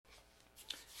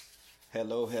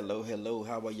Hello, hello, hello.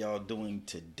 How are y'all doing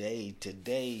today?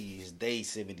 Today is day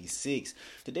 76.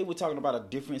 Today we're talking about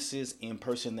differences in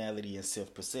personality and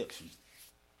self-perception.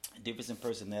 Difference in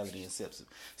personality and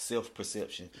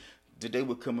self-perception. Today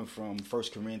we're coming from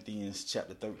First Corinthians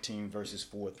chapter 13 verses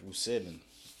 4 through 7.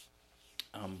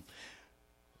 Um,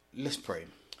 let's pray.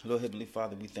 Lord Heavenly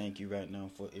Father, we thank you right now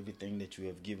for everything that you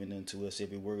have given unto us,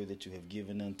 every word that you have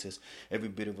given unto us, every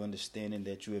bit of understanding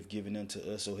that you have given unto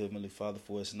us, oh Heavenly Father,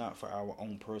 for it's not for our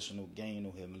own personal gain,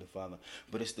 oh Heavenly Father,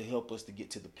 but it's to help us to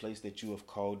get to the place that you have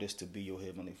called us to be, oh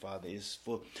Heavenly Father. It's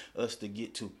for us to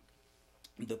get to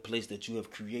the place that you have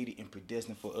created and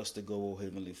predestined for us to go, oh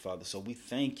Heavenly Father. So we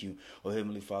thank you, oh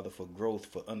Heavenly Father, for growth,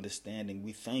 for understanding.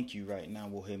 We thank you right now,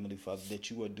 oh Heavenly Father, that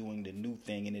you are doing the new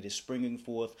thing and it is springing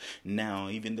forth now.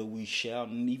 Even though we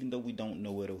don't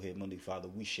know it, oh Heavenly Father,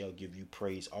 we shall give you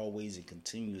praise always and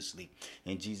continuously.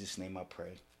 In Jesus' name I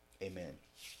pray. Amen.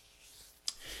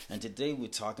 And today we're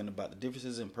talking about the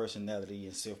differences in personality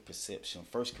and self-perception.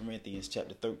 First Corinthians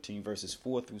chapter 13 verses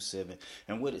 4 through 7.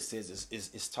 And what it says is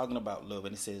it's talking about love.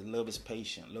 And it says love is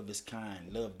patient, love is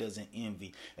kind, love doesn't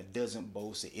envy, it doesn't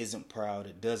boast, it isn't proud,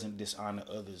 it doesn't dishonor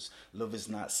others. Love is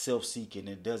not self-seeking,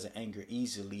 it doesn't anger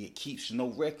easily, it keeps no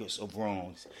records of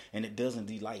wrongs, and it doesn't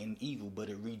delight in evil, but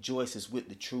it rejoices with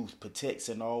the truth, protects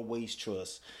and always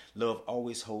trusts. Love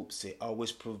always hopes, it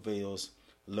always prevails.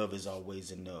 Love is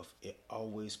always enough. It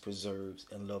always preserves,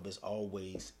 and love is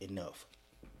always enough.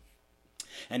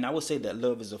 And I would say that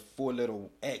love is a four-letter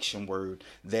action word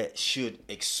that should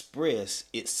express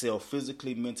itself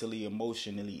physically, mentally,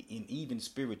 emotionally, and even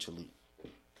spiritually.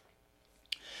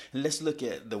 And let's look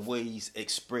at the ways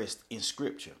expressed in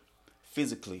Scripture.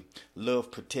 Physically,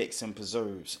 love protects and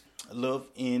preserves. Love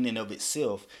in and of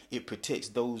itself, it protects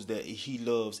those that he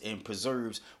loves and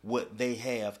preserves what they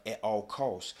have at all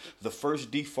costs. The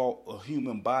first default a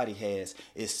human body has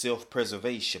is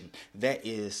self-preservation. That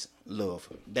is love.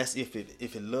 That's if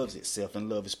it loves itself, and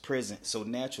love is present. So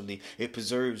naturally, it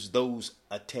preserves those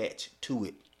attached to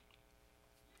it.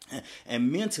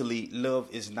 And mentally, love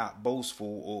is not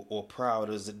boastful or proud,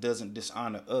 as it doesn't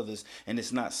dishonor others, and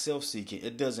it's not self-seeking.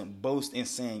 It doesn't boast in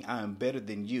saying, I am better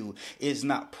than you. It's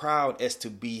not proud as to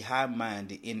be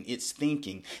high-minded in its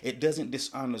thinking. It doesn't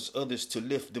dishonor others to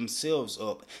lift themselves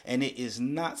up, and it is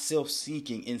not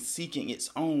self-seeking in seeking its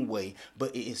own way,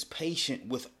 but it is patient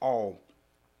with all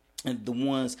and the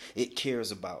ones it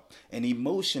cares about. And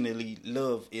emotionally,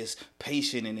 love is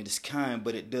patient and it is kind,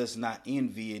 but it does not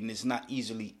envy and it's not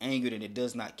easily angered, and it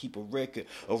does not keep a record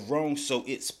of wrong. So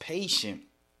it's patient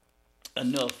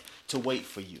enough to wait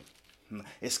for you.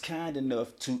 It's kind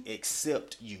enough to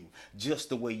accept you just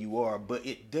the way you are, but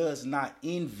it does not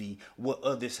envy what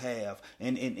others have,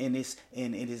 and it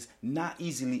is not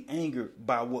easily angered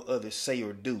by what others say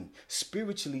or do.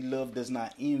 Spiritually, love does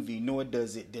not envy, nor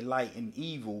does it delight in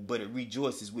evil, but it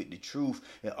rejoices with the truth.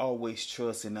 It always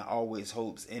trusts and it always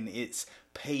hopes, and it's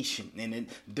patient, and it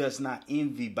does not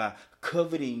envy by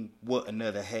coveting what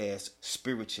another has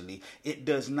spiritually. It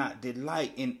does not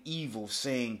delight in evil,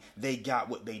 saying they got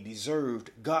what they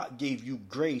deserved. God gave you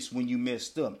grace when you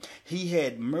messed up. He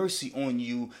had mercy on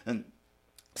you, and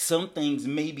some things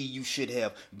maybe you should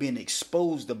have been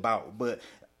exposed about, but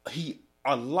he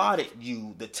allotted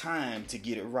you the time to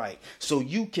get it right. So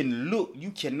you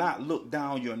cannot look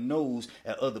down your nose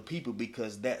at other people,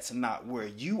 because that's not where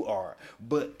you are.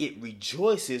 But it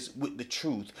rejoices with the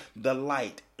truth, the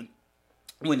light,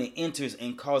 when it enters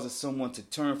and causes someone to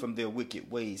turn from their wicked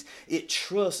ways. It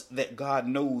trusts that God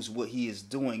knows what he is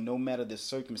doing no matter the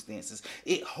circumstances.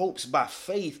 It hopes by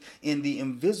faith in the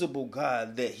invisible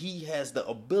God that he has the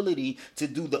ability to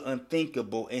do the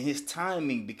unthinkable in his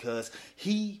timing, because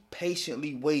he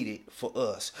patiently waited for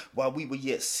us while we were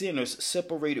yet sinners,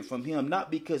 separated from him, not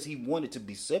because he wanted to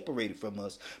be separated from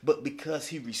us, but because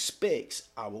he respects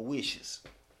our wishes.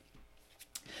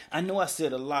 I know I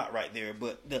said a lot right there,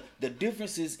 but the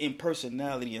differences in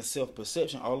personality and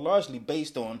self-perception are largely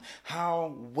based on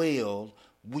how well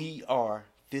we are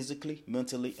physically,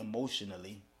 mentally,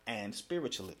 emotionally, and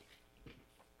spiritually.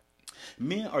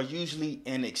 Men are usually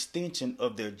an extension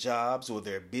of their jobs or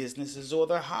their businesses or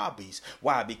their hobbies.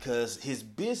 Why? Because his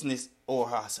business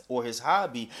or his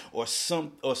hobby or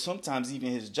sometimes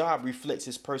even his job reflects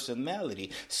his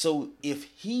personality. So if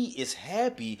he is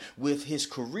happy with his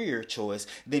career choice,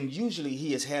 then usually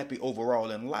he is happy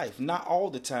overall in life. Not all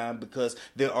the time, because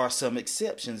there are some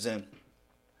exceptions, and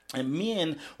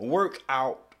men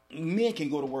can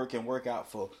go to work and work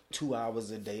out for 2 hours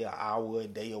a day, an hour a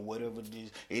day, or whatever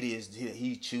it is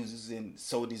he chooses and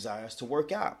so desires to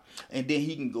work out. And then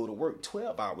he can go to work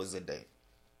 12 hours a day.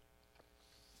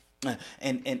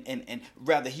 And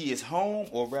rather he is home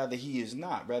or rather he is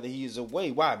not, rather he is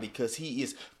away. Why? Because he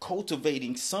is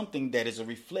cultivating something that is a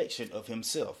reflection of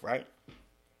himself, right?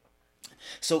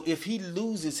 So if he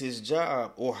loses his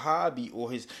job or hobby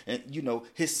or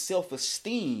his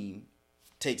self-esteem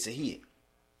takes a hit.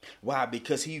 Why?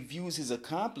 Because he views his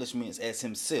accomplishments as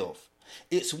himself.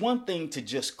 It's one thing to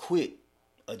just quit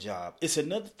a job. It's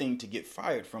another thing to get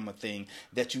fired from a thing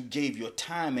that you gave your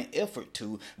time and effort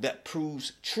to, that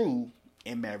proves true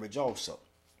in marriage also.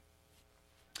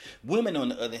 Women, on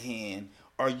the other hand,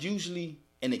 are usually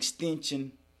an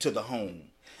extension to the home.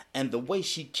 And the way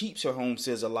she keeps her home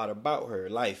says a lot about her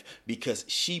life, because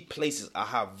she places a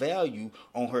high value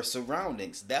on her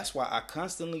surroundings. That's why I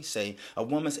constantly say a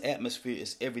woman's atmosphere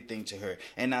is everything to her.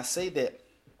 And I say that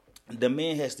the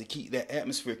man has to keep that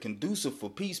atmosphere conducive for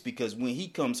peace, because when he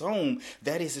comes home,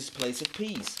 that is his place of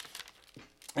peace.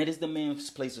 It is the man's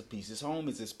place of peace. His home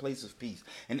is his place of peace.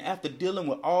 And after dealing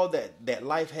with all that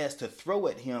life has to throw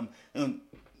at him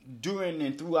during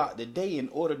and throughout the day, in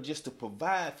order just to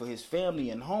provide for his family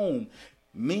and home,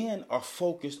 men are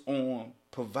focused on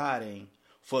providing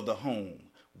for the home.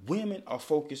 Women are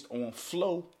focused on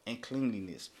flow and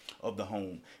cleanliness of the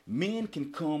home. Men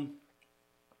can come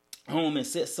home and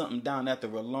set something down after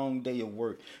a long day of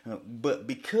work, but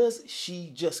because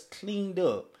she just cleaned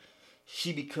up,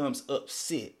 she becomes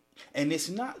upset. And it's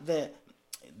not that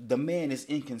the man is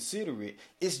inconsiderate.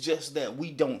 It's just that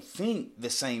we don't think the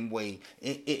same way.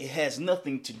 It has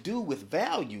nothing to do with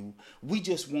value. We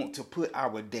just want to put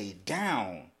our day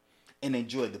down and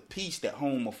enjoy the peace that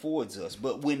home affords us.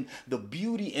 But when the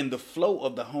beauty and the flow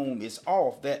of the home is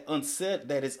off, that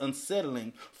is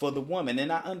unsettling for the woman.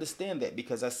 And I understand that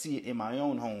because I see it in my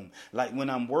own home. Like when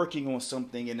I'm working on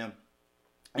something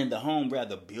in the home,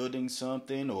 rather building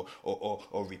something or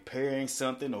repairing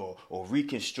something or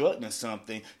reconstructing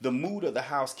something, the mood of the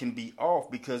house can be off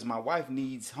because my wife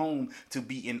needs home to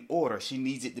be in order. She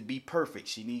needs it to be perfect.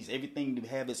 She needs everything to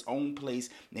have its own place,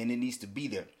 and it needs to be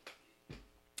there.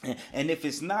 And if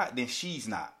it's not, then she's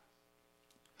not.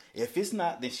 If it's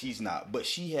not, then she's not. But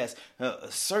she has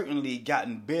certainly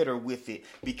gotten better with it,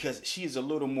 because she is a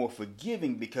little more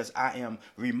forgiving, because I am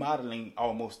remodeling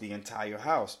almost the entire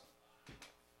house.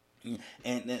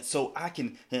 And so I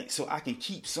can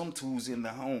keep some tools in the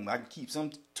home. I can keep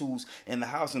some tools in the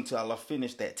house until I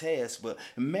finish that task. But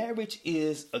marriage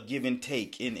is a give and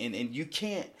take, and you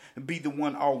can't be the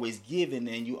one always giving,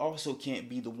 and you also can't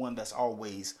be the one that's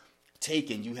always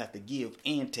taking. You have to give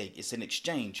and take. It's an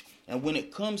exchange. And when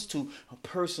it comes to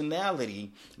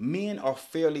personality, men are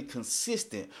fairly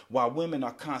consistent while women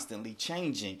are constantly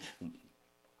changing.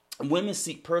 Women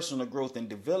seek personal growth and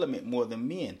development more than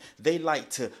men. They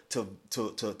like to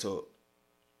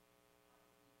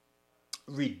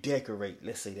redecorate.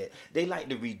 Let's say that they like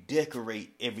to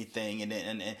redecorate everything,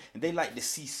 and they like to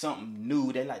see something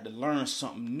new. They like to learn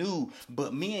something new.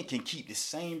 But men can keep the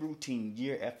same routine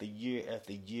year after year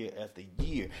after year after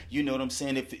year. You know what I'm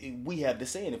saying? If we have the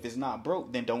saying, if it's not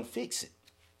broke, then don't fix it.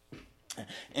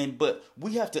 But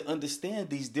we have to understand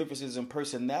these differences in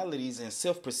personalities and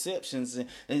self-perceptions,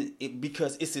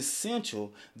 because it's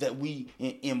essential that we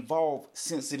involve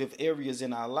sensitive areas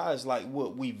in our lives, like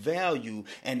what we value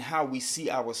and how we see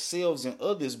ourselves and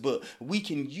others. But we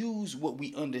can use what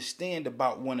we understand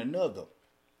about one another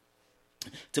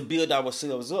to build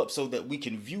ourselves up so that we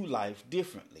can view life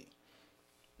differently.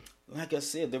 Like I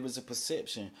said, there is a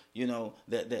perception,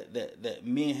 that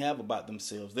men have about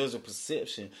themselves. There's a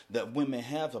perception that women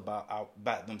have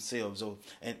about themselves.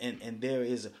 And there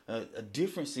is a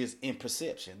differences in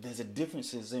perception. There's a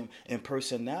differences in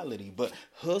personality. But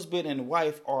husband and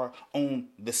wife are on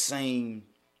the same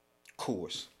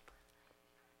course.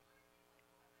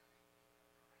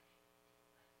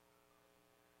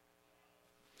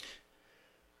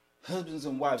 Husbands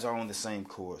and wives are on the same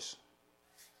course.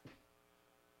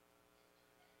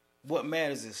 What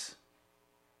matters is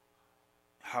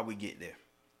how we get there.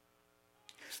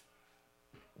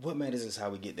 What matters is how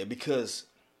we get there. Because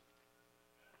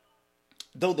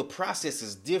though the process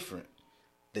is different,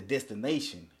 the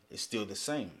destination is still the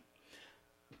same.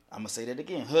 I'm going to say that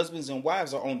again. Husbands and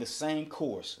wives are on the same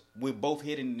course. We're both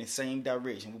heading in the same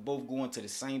direction. We're both going to the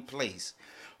same place.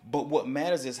 But what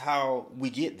matters is how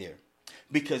we get there.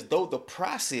 Because though the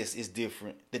process is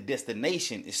different, the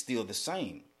destination is still the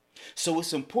same. So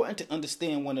it's important to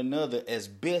understand one another as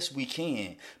best we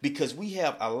can, because we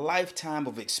have a lifetime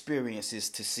of experiences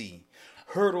to see,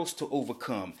 hurdles to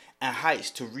overcome, and heights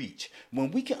to reach.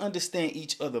 When we can understand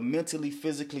each other mentally,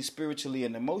 physically, spiritually,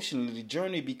 and emotionally, the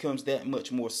journey becomes that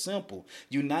much more simple.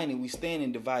 United, we stand,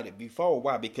 and divided before.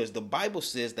 Why? Because the Bible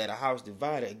says that a house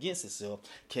divided against itself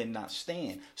cannot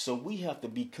stand. So we have to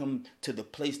become to the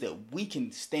place that we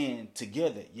can stand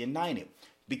together, united,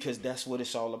 because that's what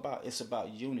it's all about. It's about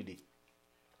unity.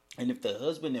 And if the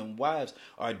husband and wives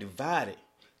are divided,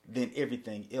 then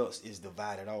everything else is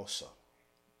divided also.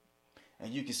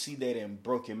 And you can see that in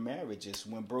broken marriages.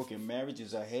 When broken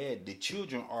marriages are had, the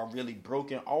children are really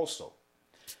broken also.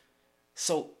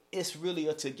 So it's really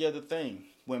a together thing.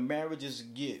 When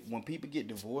people get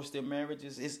divorced in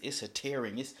marriages, it's a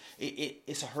tearing.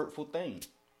 It's a hurtful thing.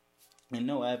 And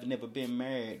no, I've never been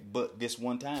married but this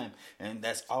one time, and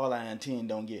that's all I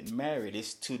intend on getting married.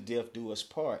 It's till death do us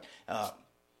part.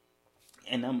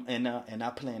 And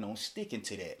I plan on sticking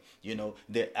to that.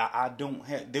 That I don't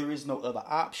have. There is no other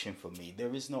option for me.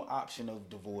 There is no option of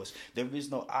divorce. There is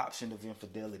no option of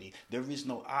infidelity. There is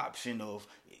no option of.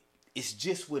 It's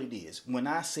just what it is. When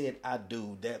I said I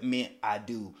do, that meant I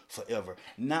do forever.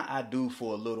 Not I do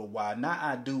for a little while. Not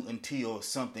I do until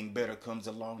something better comes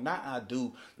along. Not I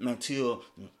do until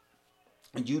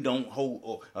you don't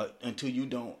hold until you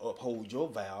don't uphold your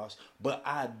vows. But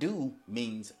I do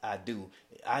means I do.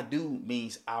 I do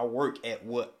means I work at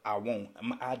what I want.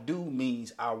 I do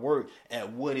means I work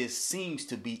at what it seems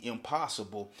to be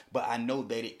impossible, but I know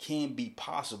that it can be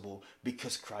possible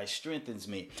because Christ strengthens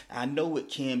me. I know it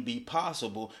can be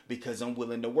possible because I'm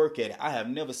willing to work at it. I have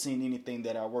never seen anything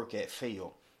that I work at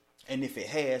fail. And if it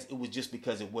has, it was just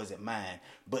because it wasn't mine.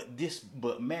 But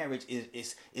marriage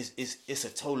is a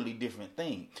totally different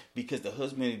thing, because the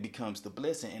husband becomes the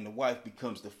blessing and the wife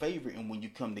becomes the favorite. And when you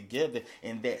come together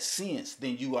in that sense,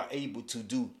 then you are able to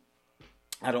do,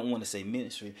 I don't want to say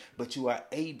ministry, but you are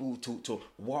able to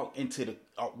walk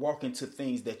into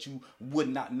things that you would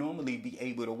not normally be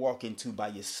able to walk into by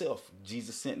yourself.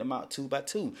 Jesus sent them out 2 by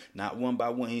 2, not 1 by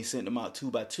 1. He sent them out 2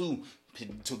 by 2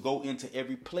 to go into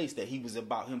every place that he was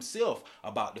about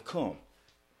to come.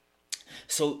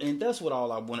 So, and that's what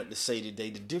all I wanted to say today.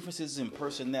 The differences in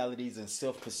personalities and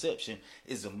self-perception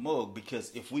is a mug,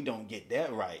 because if we don't get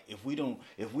that right, if we don't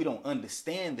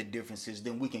understand the differences,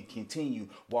 then we can continue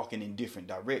walking in different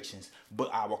directions.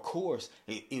 But our course,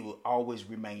 it will always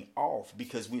remain off,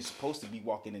 because we're supposed to be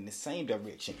walking in the same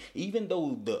direction. Even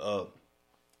though the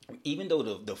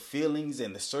feelings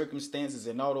and the circumstances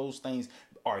and all those things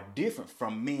are different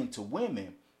from men to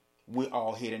women, we're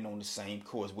all heading on the same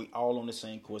course. We're all on the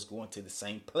same course, going to the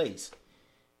same place.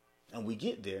 And we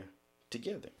get there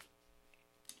together,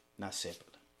 not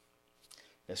separately.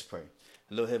 Let's pray.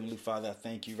 Lord Heavenly Father, I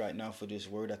thank you right now for this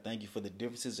word. I thank you for the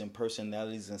differences in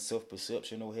personalities and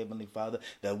self-perception, oh Heavenly Father,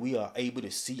 that we are able to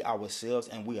see ourselves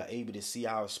and we are able to see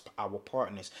our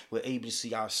partners. We're able to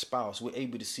see our spouse. We're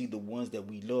able to see the ones that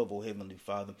we love, oh Heavenly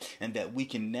Father, and that we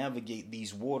can navigate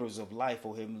these waters of life,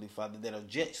 oh Heavenly Father, that are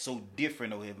just so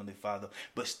different, oh Heavenly Father,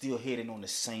 but still heading to the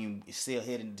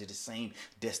same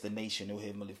destination, oh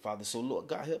Heavenly Father. So Lord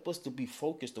God, help us to be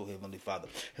focused, oh Heavenly Father.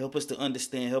 Help us to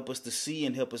understand, help us to see,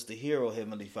 and help us to hear, oh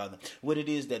Heavenly Father, what it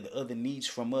is that the other needs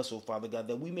from us, oh Father God,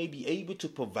 that we may be able to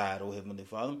provide, oh Heavenly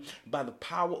Father, by the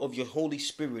power of your Holy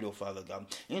Spirit, oh Father God.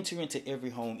 Enter into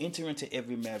every home, enter into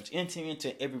every marriage, enter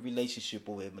into every relationship,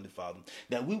 oh Heavenly Father,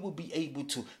 that we will be able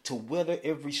to weather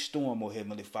every storm, oh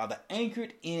Heavenly Father,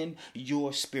 anchored in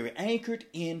your spirit, anchored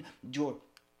in your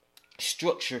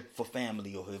structure for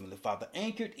family, oh Heavenly Father,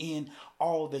 anchored in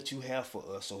all that you have for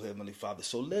us, oh Heavenly Father.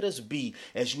 So let us be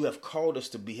as you have called us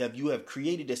to be, you have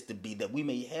created us to be, that we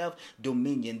may have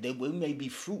dominion, that we may be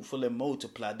fruitful and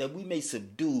multiply, that we may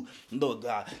subdue, Lord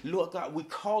God. Lord God, we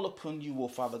call upon you, oh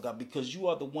Father God, because you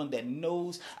are the one that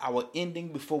knows our ending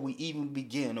before we even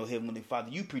begin, oh Heavenly Father.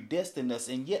 You predestined us,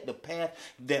 and yet the path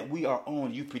that we are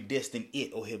on, you predestined it,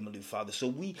 oh Heavenly Father. So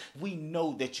we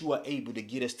know that you are able to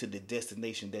get us to the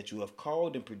destination that you have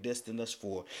called and predestined us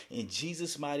for. In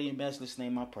Jesus' mighty and matchless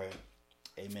name I pray.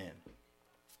 Amen.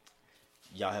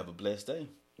 Y'all have a blessed day.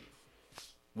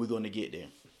 We're going to get there.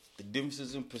 The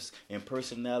differences in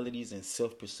personalities and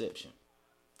self-perception.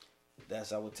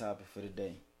 That's our topic for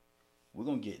today. We're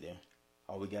going to get there.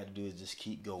 All we got to do is just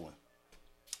keep going.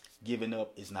 Giving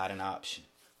up is not an option.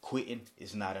 Quitting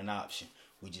is not an option.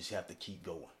 We just have to keep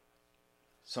going.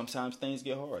 Sometimes things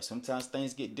get hard. Sometimes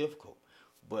things get difficult.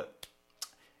 But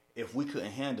if we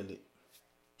couldn't handle it,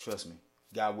 trust me,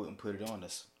 God wouldn't put it on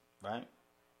us, right?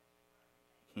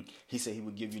 He said he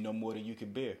would give you no more than you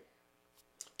can bear.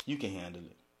 You can handle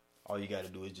it. All you got to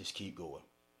do is just keep going.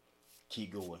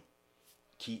 Keep going.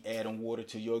 Keep adding water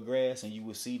to your grass, and you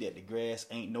will see that the grass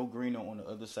ain't no greener on the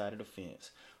other side of the fence.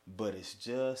 But it's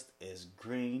just as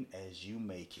green as you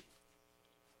make it.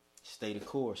 Stay the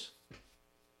course.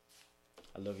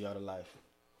 I love y'all to life.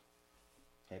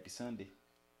 Happy Sunday.